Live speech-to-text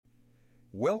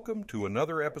Welcome to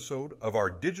another episode of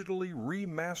our digitally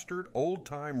remastered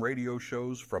old-time radio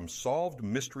shows from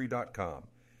SolvedMystery.com.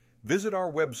 Visit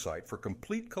our website for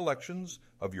complete collections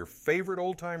of your favorite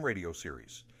old-time radio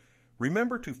series.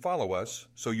 Remember to follow us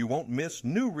so you won't miss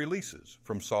new releases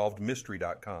from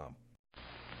SolvedMystery.com.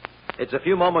 It's a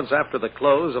few moments after the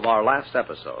close of our last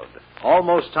episode.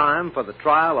 Almost time for the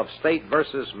trial of State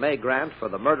versus May Grant for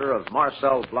the murder of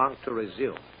Marcel Blanc to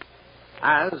resume.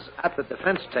 As, at the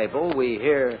defense table, we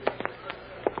hear...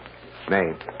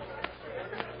 May.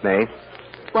 May.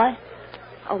 What?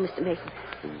 Oh, Mr. Mason.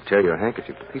 You tear your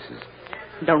handkerchief to pieces.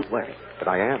 Don't worry. But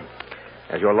I am.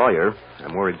 As your lawyer,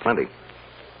 I'm worried plenty.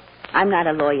 I'm not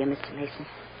a lawyer, Mr. Mason.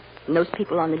 And those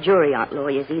people on the jury aren't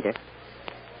lawyers either.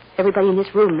 Everybody in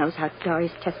this room knows how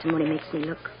Dory's testimony makes me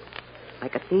look.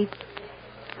 Like a thief,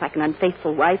 like an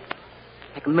unfaithful wife,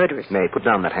 like a murderess. May, put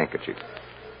down that handkerchief.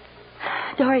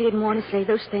 Dory didn't want to say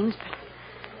those things,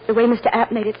 but the way Mr.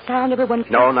 App made it sound, everyone...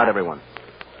 No, not everyone.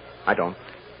 I don't.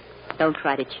 Don't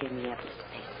try to cheer me up,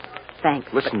 Mr. Mason. Thanks.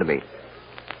 Listen to me.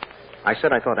 I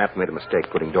said I thought App made a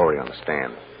mistake putting Dory on the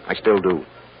stand. I still do.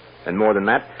 And more than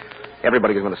that,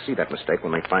 everybody is going to see that mistake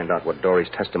when they find out what Dory's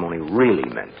testimony really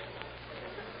meant.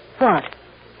 What?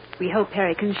 We hope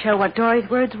Harry can show what Dory's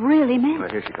words really meant. Well,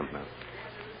 here she comes now.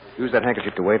 Use that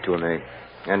handkerchief to wave to her, May.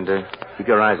 And keep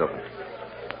your eyes open.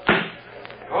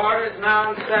 Court is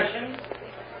now in session.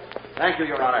 Thank you,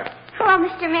 Your Honor. Hello,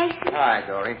 Mr. Mason. Hi,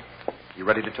 Dory. You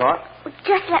ready to talk? Well,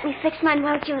 just let me fix mine,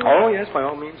 won't you? Oh, yes, by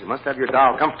all means. You must have your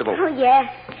doll comfortable. Oh,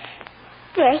 yes.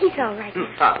 There, he's all right.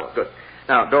 Well, good.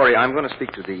 Now, Dory, I'm going to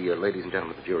speak to the ladies and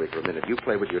gentlemen of the jury for a minute. You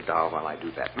play with your doll while I do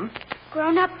that,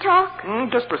 Grown-up talk?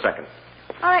 Just for a second.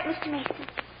 All right, Mr. Mason.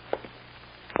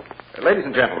 Ladies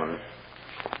and gentlemen,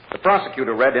 the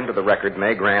prosecutor read into the record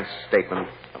May Grant's statement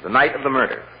of the night of the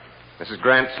murder. Mrs.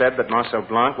 Grant said that Marcel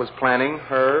Blanc was planning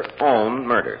her own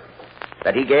murder,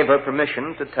 that he gave her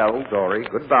permission to tell Dory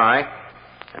goodbye,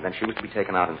 and then she was to be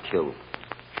taken out and killed.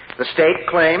 The state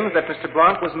claimed that Mr.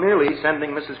 Blanc was merely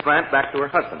sending Mrs. Grant back to her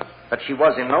husband, that she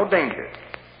was in no danger,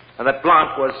 and that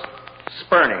Blanc was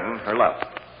spurning her love.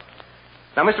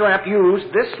 Now, Mr. App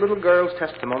used this little girl's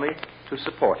testimony to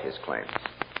support his claims.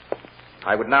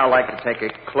 I would now like to take a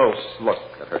close look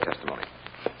at her testimony.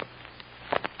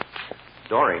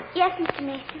 Dory. Yes, Mr.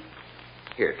 Mason.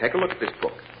 Here, take a look at this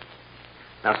book.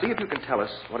 Now, see if you can tell us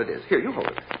what it is. Here, you hold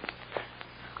it.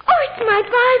 Oh, it's my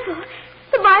Bible.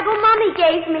 The Bible Mommy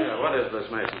gave me. What is this,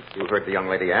 Mason? You heard the young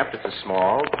lady, Apt. It's a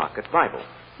small pocket Bible.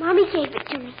 Mommy gave it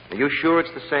to me. Are you sure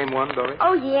it's the same one, Dory?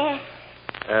 Oh, yes.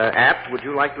 Apt, would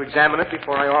you like to examine it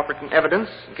before I offer it in evidence?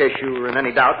 In case you were in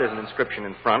any doubt, there's an inscription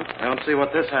in front. I don't see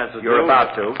what this has to do. You're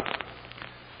about to.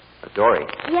 Dory.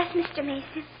 Yes, Mr.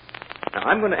 Mason. Now,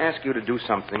 I'm going to ask you to do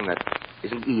something that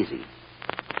isn't easy.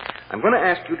 I'm going to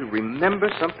ask you to remember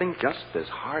something just as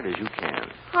hard as you can.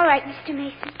 All right, Mr.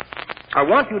 Mason. I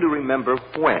want you to remember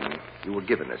when you were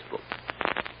given this book.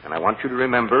 And I want you to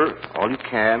remember all you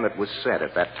can that was said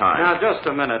at that time. Now, just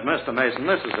a minute, Mr. Mason.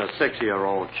 This is a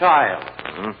 6-year-old child.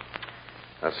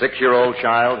 Mm-hmm. A 6-year-old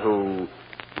child who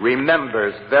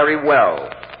remembers very well.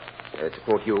 To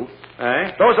quote you.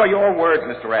 Eh? Those are your words,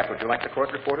 Mr. Rapp. Would you like the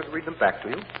court reporter to read them back to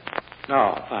you?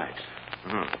 No, thanks.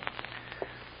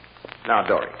 Mm-hmm. Now,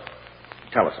 Dory,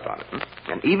 tell us about it.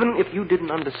 And even if you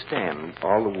didn't understand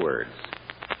all the words,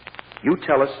 you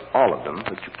tell us all of them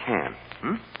that you can.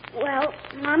 Well,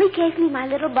 Mommy gave me my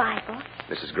little Bible.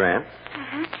 Mrs. Grant?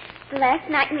 Uh-huh. The last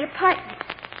night in the apartment.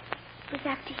 It was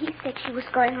after he said she was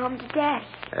going home to Daddy.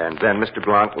 And then Mr.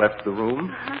 Blanc left the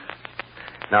room? Uh-huh.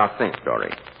 Now, think,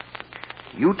 Dory.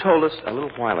 You told us a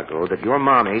little while ago that your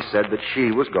mommy said that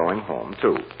she was going home,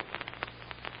 too.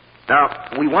 Now,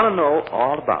 we want to know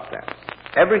all about that.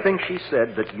 Everything she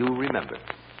said that you remember.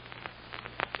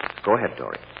 Go ahead,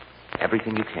 Dory.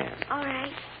 Everything you can. All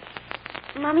right.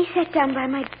 Mommy sat down by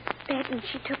my bed and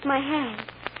she took my hand.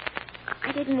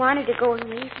 I didn't want her to go and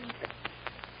leave me, but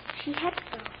she had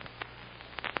to go.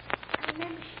 I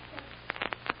remember she said...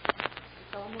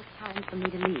 It's almost time for me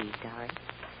to leave, Dory.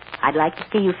 I'd like to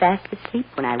see you fast asleep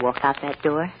when I walk out that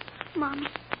door. Mommy.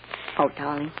 Oh,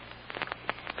 darling.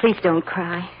 Please don't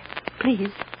cry.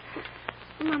 Please.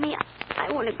 Mommy,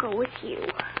 I want to go with you.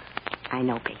 I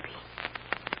know, baby.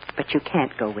 But you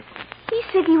can't go with me. You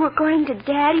said you were going to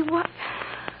Daddy. What?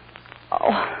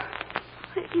 Oh.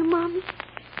 Aren't you, Mommy?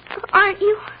 Aren't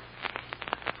you?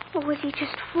 Or was he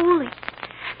just fooling?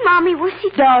 Mommy, was he...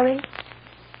 Dory.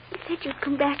 You said you'd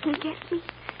come back and get me.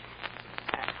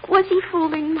 Was he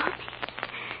fooling, Mommy?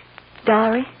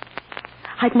 Dory,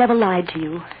 I've never lied to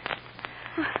you.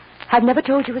 I've never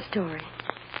told you a story.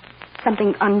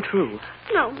 Something untrue.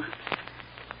 No, Mommy.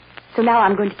 So now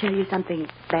I'm going to tell you something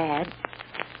bad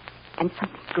and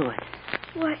something good.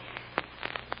 What?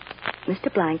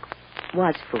 Mr. Blank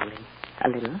was fooling a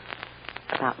little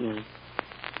about me.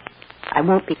 I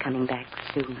won't be coming back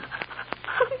soon.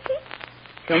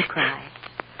 Don't cry.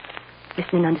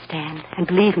 Listen and understand. And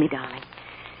believe me, darling.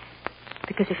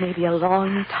 Because it may be a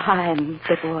long time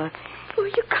before... Before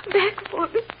you come back for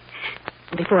me.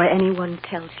 Before anyone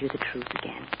tells you the truth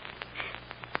again.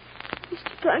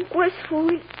 Mr. Blank was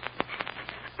fooling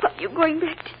about you going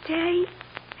back to Daddy.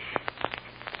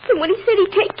 And when he said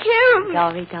he'd take care of me...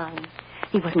 Dory, darling,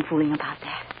 he wasn't fooling about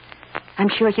that. I'm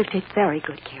sure you take very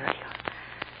good care of you.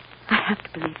 I have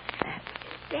to believe that.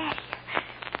 Daddy.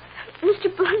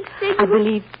 Mr. Blank said... I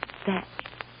believe that,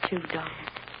 too, darling.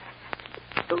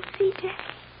 You'll see Daddy.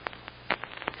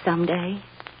 Someday,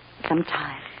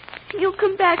 sometime. You'll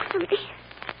come back for me.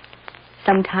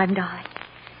 Sometime, darling.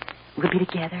 We'll be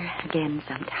together again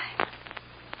sometime.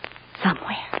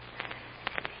 Somewhere.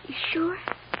 You sure?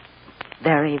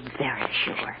 Very, very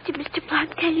sure. Did Mr.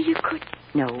 Blank tell you could?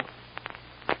 No.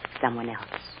 Someone else.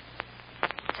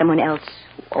 Someone else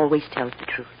who always tells the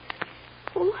truth.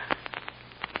 Who?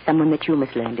 Someone that you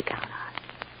must learn to count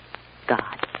on.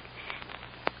 God.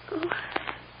 Oh.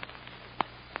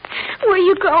 Where are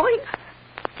you going?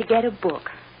 To get a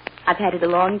book. I've had it a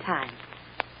long time.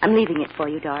 I'm leaving it for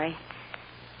you, Dory.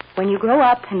 When you grow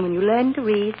up and when you learn to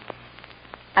read,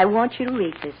 I want you to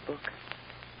read this book.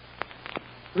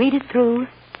 Read it through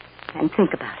and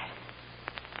think about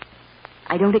it.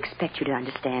 I don't expect you to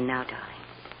understand now, darling.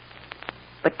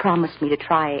 But promise me to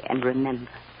try and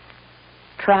remember.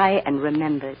 Try and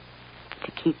remember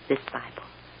to keep this Bible.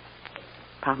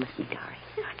 Promise me, Dory.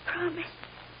 I promise.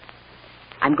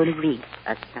 I'm going to read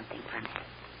us something from it.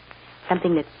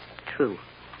 Something that's true.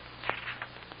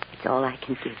 It's all I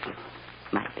can give you,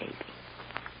 my baby.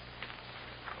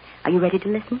 Are you ready to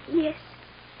listen? Yes.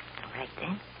 All right,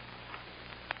 then.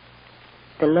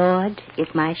 The Lord is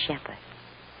my shepherd.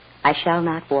 I shall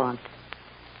not want.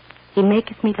 He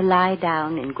maketh me to lie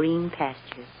down in green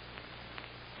pastures.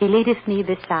 He leadeth me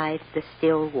beside the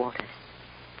still waters.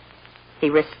 He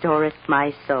restoreth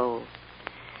my soul.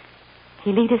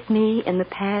 He leadeth me in the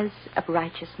paths of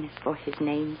righteousness for his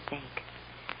name's sake.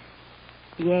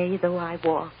 Yea, though I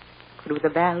walk through the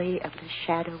valley of the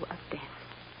shadow of death,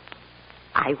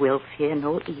 I will fear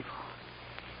no evil,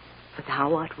 for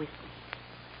thou art with me.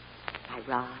 Thy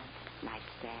rod, my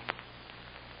staff,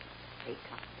 they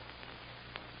comfort.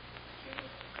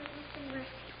 Goodness and mercy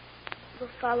will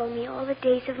follow me all the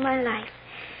days of my life,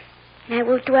 and I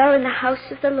will dwell in the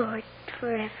house of the Lord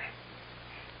forever.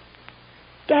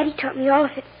 Daddy taught me all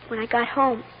of it when I got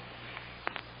home.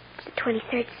 It's the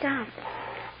 23rd Psalm.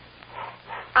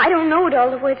 I don't know what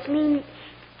all the words mean,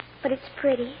 but it's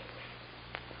pretty.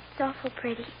 It's awful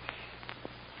pretty.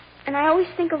 And I always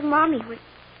think of Mommy when...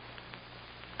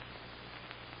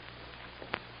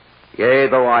 Yea,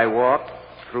 though I walk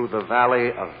through the valley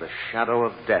of the shadow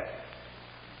of death,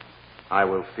 I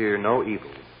will fear no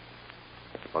evil,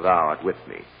 for thou art with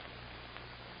me.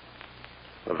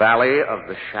 The valley of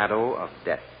the shadow of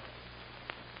death.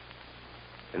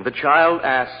 And the child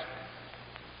asked,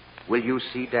 will you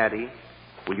see Daddy?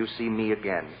 Will you see me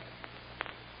again?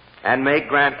 And May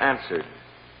Grant answered,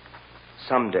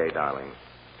 someday, darling.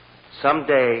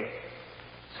 Someday,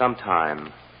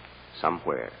 sometime,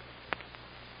 somewhere.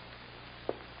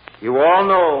 You all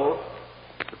know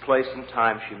the place and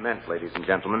time she meant, ladies and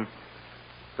gentlemen.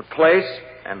 The place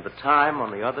and the time on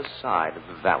the other side of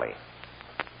the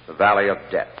valley of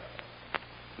death.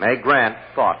 May Grant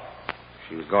thought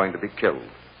she was going to be killed.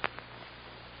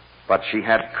 But she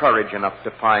had courage enough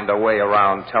to find a way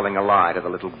around telling a lie to the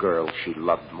little girl she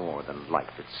loved more than life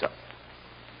itself.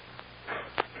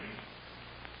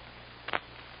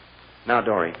 Now,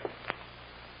 Dory,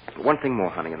 one thing more,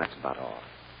 honey, and that's about all.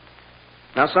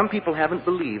 Now, some people haven't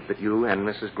believed that you and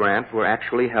Mrs. Grant were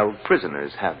actually held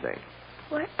prisoners, have they?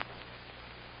 What?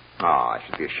 Oh, I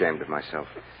should be ashamed of myself.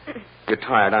 You're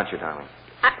tired, aren't you, darling?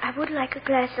 I would like a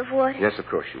glass of water. Yes, of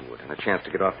course you would. And a chance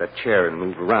to get off that chair and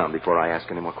move around before I ask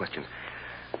any more questions.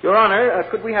 Your Honor,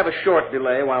 could we have a short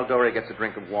delay while Dory gets a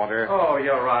drink of water? Oh,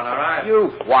 Your Honor,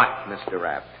 You what, Mr.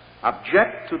 Abt?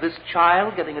 Object to this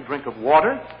child getting a drink of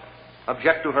water?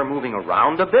 Object to her moving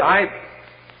around a bit?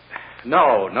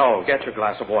 No. Get your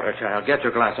glass of water, child. Get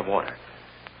your glass of water.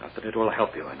 Not that it will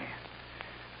help you any.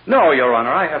 No, Your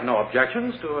Honor, I have no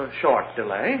objections to a short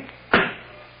delay.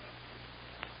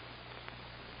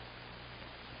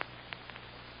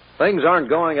 Things aren't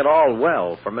going at all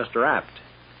well for Mr. Apt.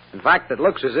 In fact, it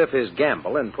looks as if his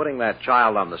gamble in putting that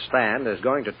child on the stand is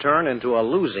going to turn into a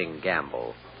losing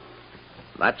gamble.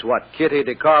 That's what Kitty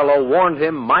DiCarlo warned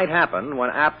him might happen when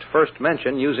Apt first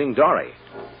mentioned using Dory.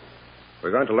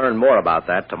 We're going to learn more about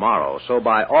that tomorrow, so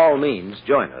by all means,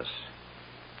 join us.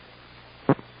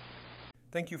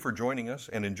 Thank you for joining us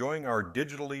and enjoying our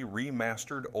digitally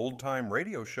remastered old-time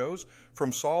radio shows from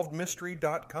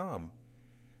SolvedMystery.com.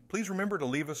 Please remember to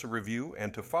leave us a review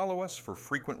and to follow us for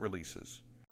frequent releases.